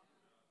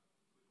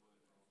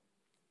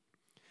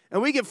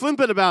 And we get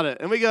flippant about it,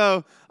 and we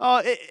go,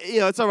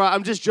 it's all right,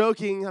 I'm just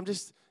joking,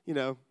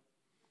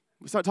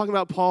 we start talking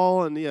about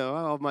Paul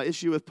and, my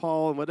issue with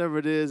Paul and whatever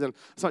it is, and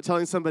start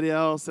telling somebody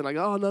else, and I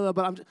go, oh, no,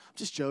 but I'm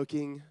just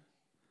joking.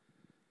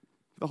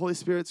 the Holy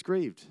Spirit's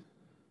grieved.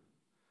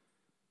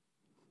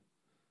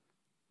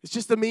 It's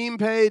just a meme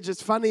page.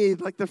 It's funny,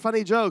 like they're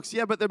funny jokes.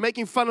 Yeah, but they're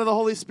making fun of the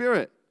Holy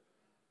Spirit.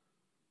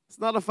 It's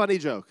not a funny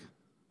joke.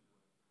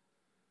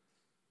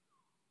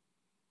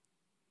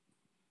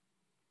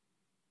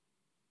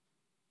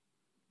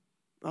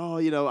 Oh,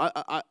 you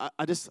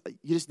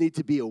just need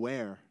to be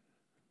aware.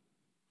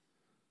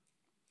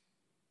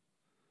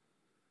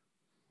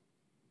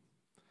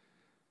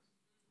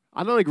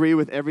 I don't agree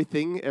with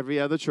everything every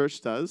other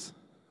church does,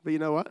 but you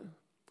know what?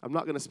 I'm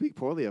not going to speak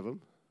poorly of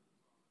them.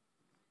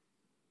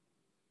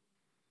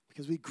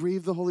 Because we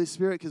grieve the Holy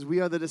Spirit, because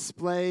we are the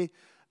display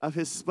of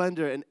His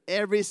splendor, and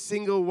every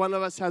single one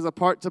of us has a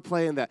part to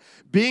play in that.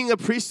 Being a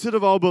priesthood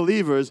of all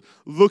believers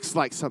looks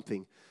like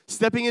something.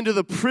 Stepping into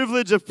the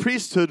privilege of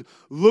priesthood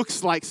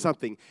looks like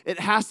something. It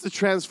has to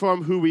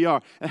transform who we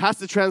are. It has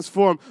to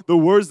transform the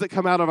words that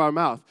come out of our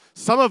mouth.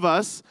 Some of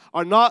us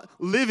are not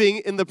living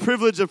in the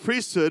privilege of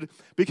priesthood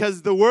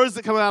because the words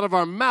that come out of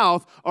our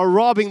mouth are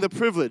robbing the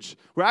privilege.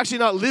 We're actually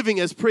not living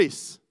as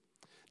priests.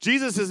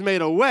 Jesus has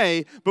made a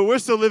way, but we're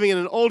still living in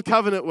an old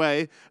covenant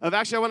way of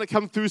actually I want to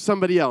come through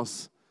somebody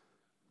else.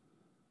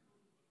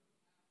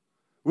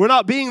 We're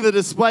not being the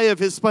display of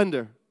His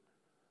splendor.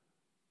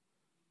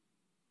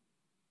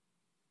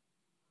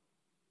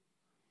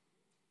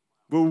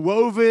 We're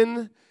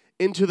woven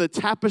into the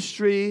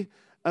tapestry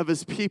of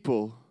His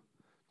people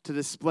to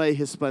display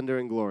His splendor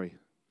and glory.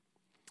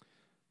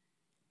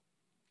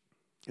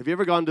 Have you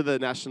ever gone to the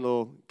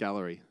National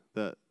Gallery,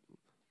 the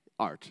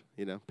art,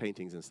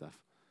 paintings and stuff?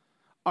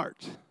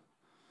 Art.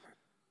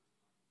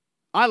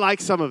 I like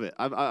some of it.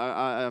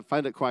 I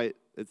find it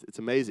it's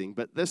amazing.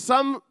 But there's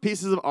some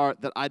pieces of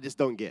art that I just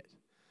don't get.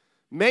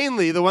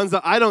 Mainly the ones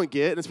that I don't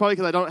get, and it's probably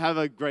because I don't have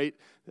a great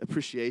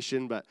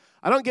appreciation, but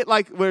I don't get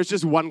where it's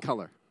just one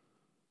color.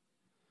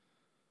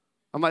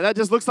 I'm like, that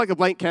just looks like a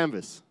blank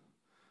canvas.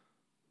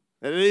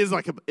 And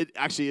it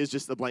actually is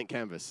just a blank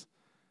canvas.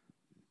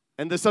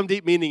 And there's some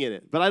deep meaning in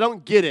it. But I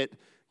don't get it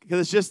because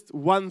it's just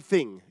one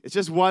thing. It's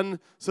just one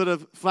sort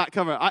of flat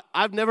cover.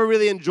 I've never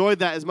really enjoyed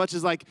that as much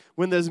as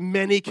when there's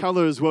many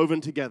colors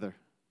woven together.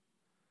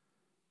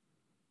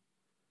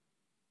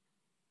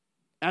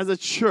 As a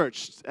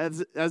church,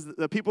 as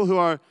the people who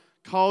are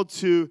called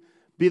to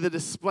be the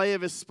display of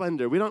His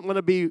splendor, we don't want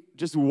to be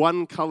just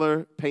one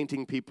color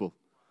painting people.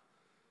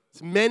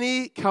 It's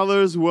many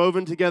colors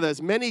woven together.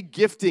 It's many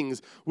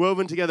giftings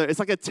woven together. It's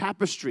like a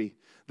tapestry.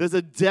 There's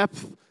a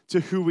depth to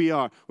who we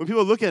are. When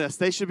people look at us,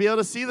 they should be able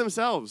to see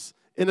themselves,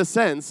 in a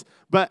sense,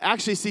 but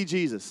actually see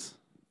Jesus.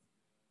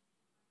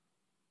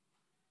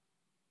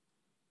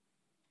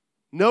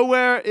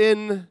 Nowhere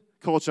in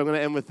culture, I'm going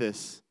to end with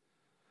this.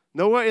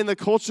 Nowhere in the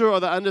culture or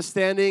the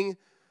understanding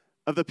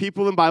of the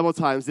people in Bible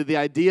times did the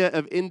idea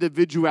of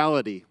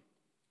individuality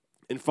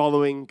in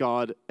following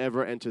God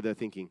ever enter their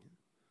thinking.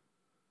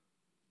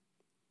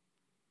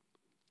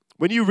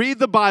 When you read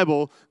the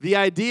Bible, the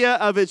idea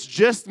of it's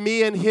just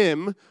me and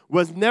Him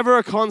was never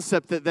a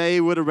concept that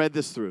they would have read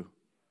this through.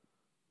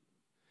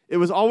 It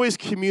was always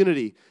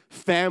community,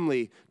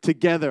 family,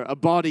 together, a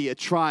body, a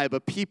tribe, a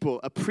people,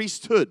 a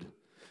priesthood.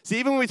 See,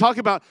 even when we talk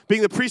about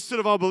being the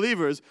priesthood of all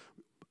believers,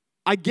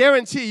 I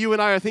guarantee you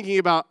and I are thinking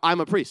about,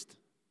 I'm a priest.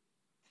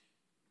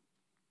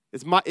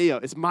 It's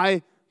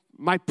my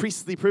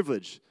priestly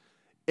privilege.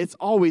 It's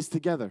always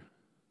together.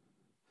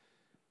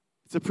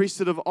 It's a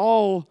priesthood of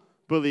all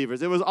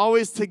believers. It was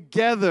always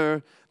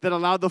together that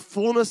allowed the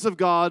fullness of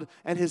God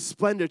and His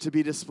splendor to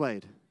be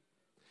displayed.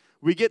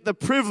 We get the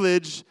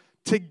privilege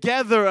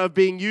together of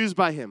being used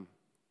by Him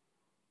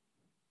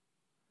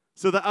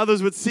so that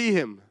others would see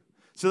Him,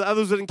 so that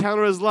others would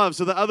encounter His love,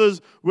 so that others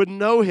would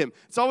know Him.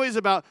 It's always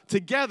about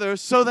together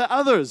so that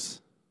others.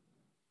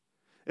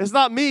 It's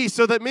not me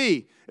so that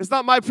me. It's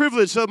not my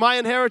privilege, so my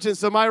inheritance,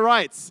 so my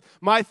rights,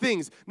 my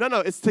things. No,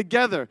 it's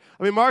together.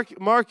 I mean,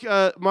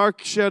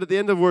 Mark shared at the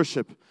end of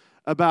worship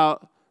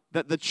about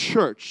that the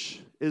church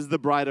is the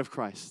bride of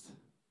Christ.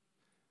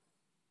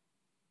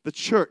 The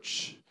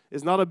church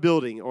is not a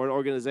building or an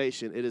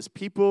organization. It is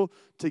people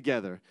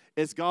together.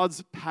 It's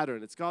God's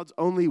pattern. It's God's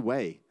only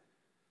way.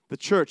 The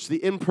church,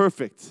 the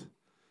imperfect.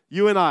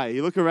 You and I,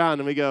 you look around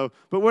and we go,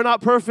 but we're not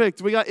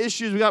perfect. We got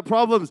issues. We got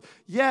problems.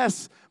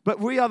 Yes, but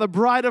we are the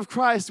bride of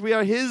Christ. We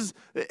are His.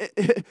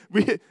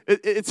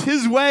 It's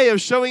His way of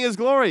showing His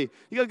glory.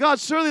 You go, God,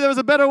 surely there was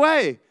a better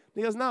way. And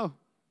He goes, no.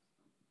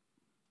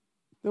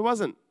 There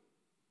wasn't.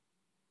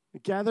 A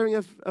gathering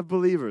of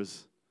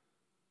believers.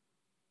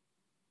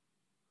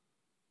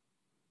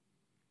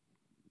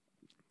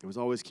 It was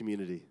always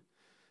community.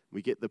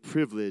 We get the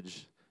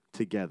privilege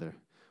together.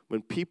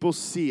 When people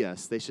see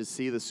us, they should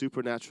see the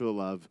supernatural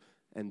love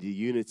and the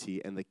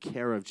unity and the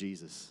care of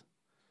Jesus.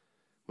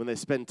 When they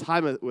spend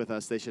time with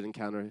us, they should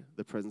encounter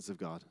the presence of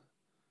God.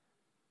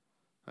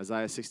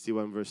 Isaiah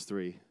 61 verse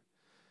 3.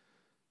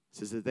 It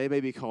says that they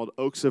may be called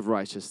oaks of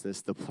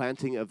righteousness, the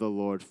planting of the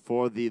Lord,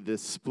 for the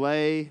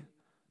display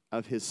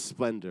of His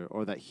splendor,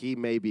 or that He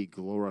may be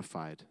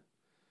glorified.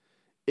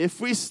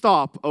 If we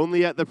stop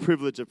only at the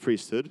privilege of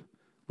priesthood,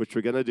 which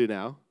we're going to do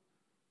now,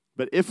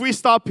 but if we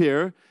stop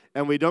here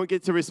and we don't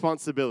get to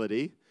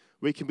responsibility,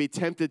 we can be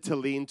tempted to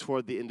lean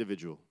toward the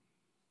individual.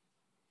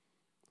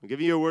 I'm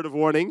giving you a word of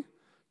warning.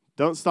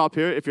 Don't stop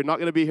here. If you're not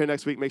going to be here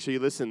next week, make sure you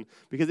listen.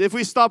 Because if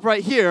we stop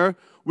right here,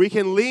 we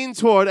can lean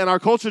toward, and our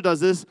culture does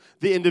this,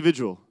 the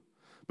individual.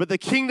 But the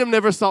kingdom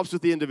never stops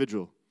with the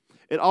individual.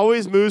 It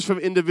always moves from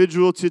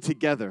individual to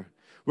together.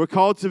 We're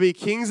called to be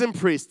kings and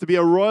priests, to be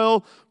a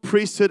royal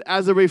priesthood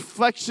as a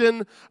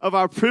reflection of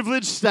our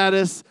privileged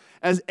status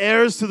as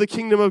heirs to the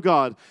kingdom of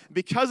God.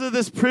 Because of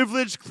this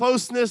privileged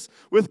closeness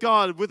with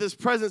God, with His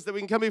presence that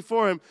we can come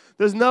before Him,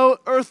 there's no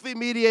earthly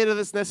mediator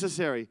that's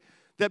necessary.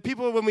 That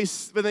people, when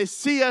they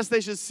see us,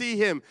 they should see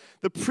Him.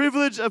 The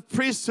privilege of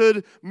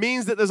priesthood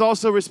means that there's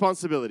also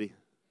responsibility.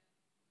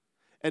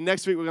 And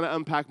next week, we're going to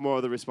unpack more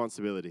of the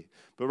responsibility.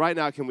 But right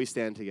now, can we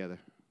stand together?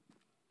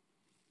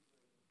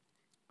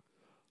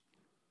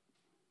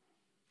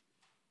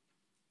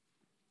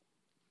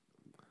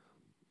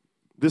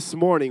 This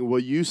morning, will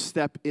you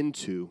step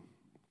into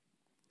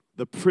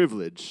the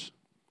privilege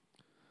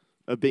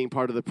of being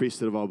part of the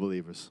priesthood of all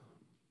believers?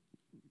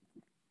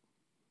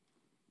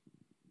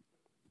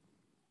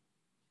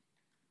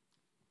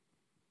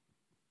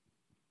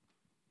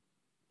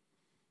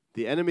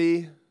 The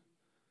enemy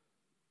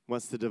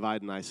wants to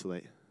divide and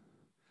isolate.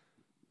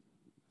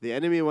 The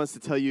enemy wants to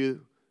tell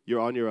you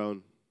you're on your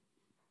own.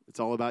 It's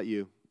all about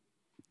you.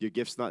 Your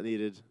gift's not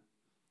needed.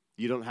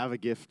 You don't have a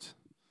gift.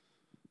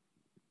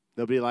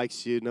 Nobody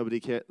likes you. Nobody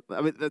cares.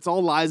 I mean, that's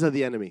all lies of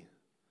the enemy.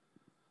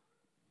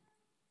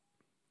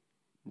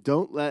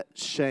 Don't let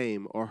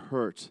shame or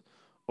hurt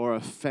or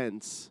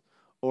offense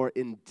or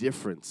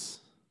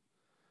indifference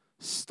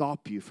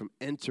stop you from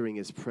entering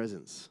His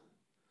presence.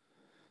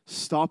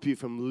 Stop you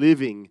from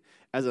living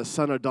as a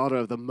son or daughter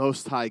of the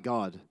Most High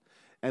God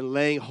and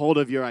laying hold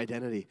of your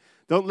identity.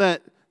 Don't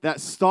let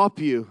that stop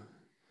you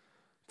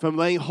from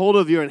laying hold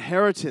of your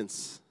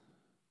inheritance,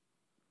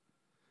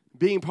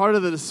 being part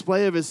of the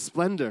display of His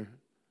splendor.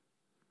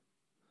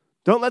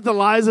 Don't let the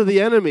lies of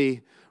the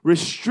enemy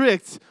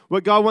restrict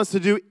what God wants to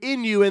do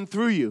in you and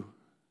through you.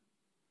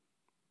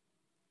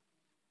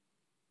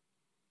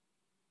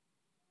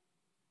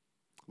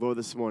 Lord,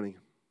 this morning,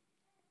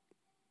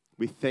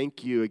 we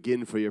thank you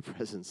again for your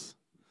presence.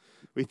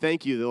 We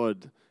thank you,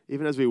 Lord,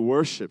 even as we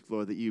worship,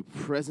 Lord, that you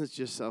presence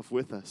yourself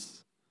with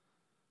us.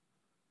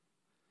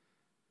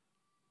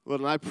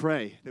 Lord, and I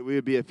pray that we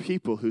would be a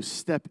people who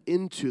step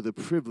into the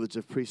privilege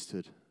of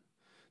priesthood,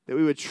 that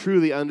we would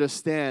truly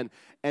understand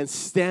and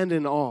stand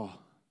in awe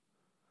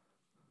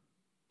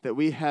that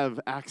we have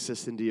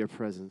access into your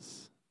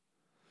presence,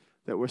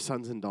 that we're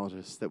sons and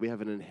daughters, that we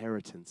have an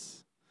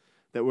inheritance,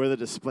 that we're the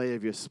display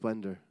of your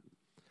splendor,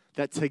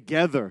 that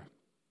together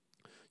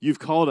you've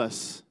called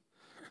us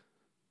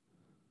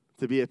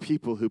to be a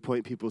people who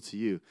point people to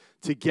you.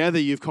 Together,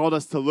 you've called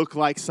us to look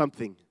like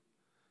something.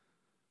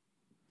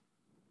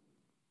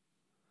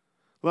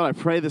 Lord, I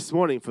pray this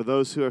morning for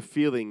those who are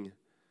feeling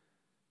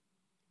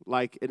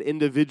like an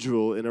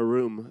individual in a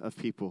room of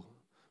people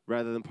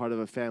rather than part of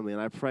a family.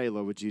 And I pray,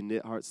 Lord, would you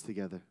knit hearts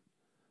together?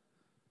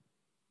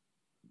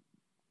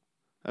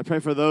 I pray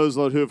for those,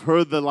 Lord, who have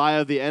heard the lie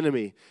of the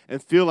enemy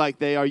and feel like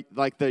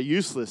they're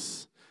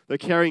useless. They're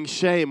carrying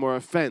shame or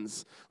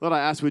offense. Lord, I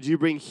ask, would you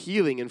bring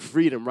healing and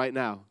freedom right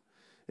now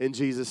in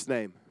Jesus'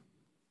 name?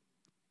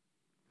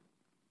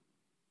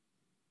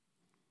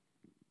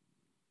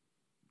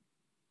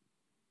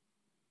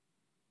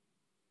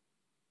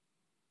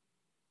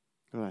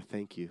 Lord, I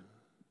thank you.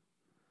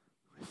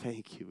 We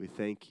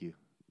thank you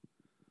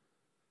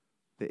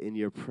that in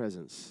your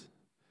presence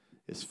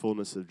is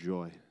fullness of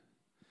joy,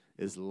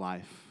 is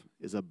life,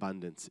 is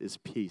abundance, is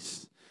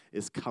peace,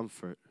 is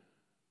comfort.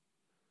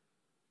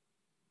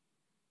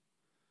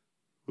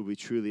 Would we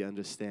truly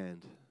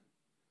understand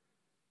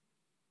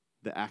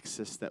the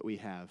access that we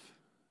have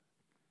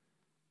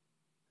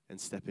and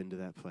step into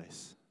that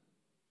place?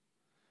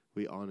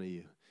 We honor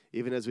you.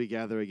 Even as we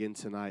gather again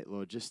tonight,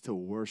 Lord, just to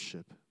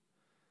worship.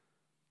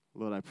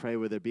 Lord, I pray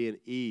would there be an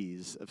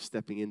ease of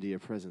stepping into your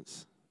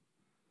presence.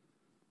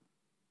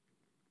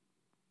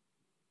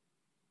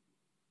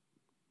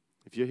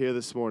 If you're here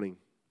this morning,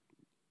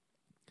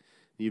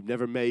 and you've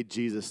never made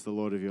Jesus the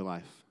Lord of your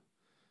life,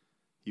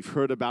 you've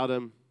heard about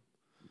him,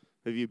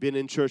 maybe you've been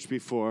in church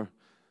before,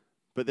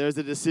 but there's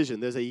a decision.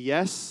 There's a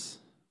yes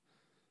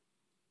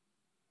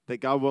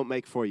that God won't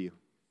make for you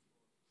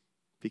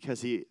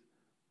because he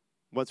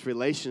wants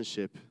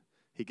relationship.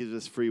 He gives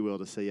us free will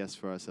to say yes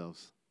for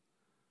ourselves.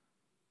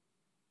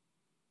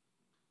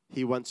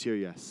 He wants your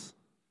yes.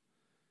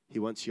 He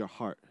wants your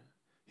heart.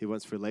 He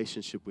wants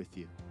relationship with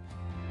you.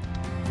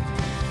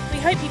 We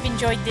hope you've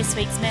enjoyed this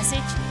week's message.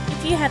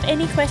 If you have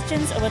any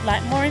questions or would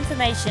like more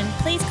information,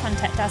 please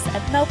contact us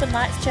at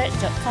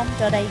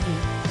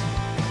melbournelightschurch.com.au.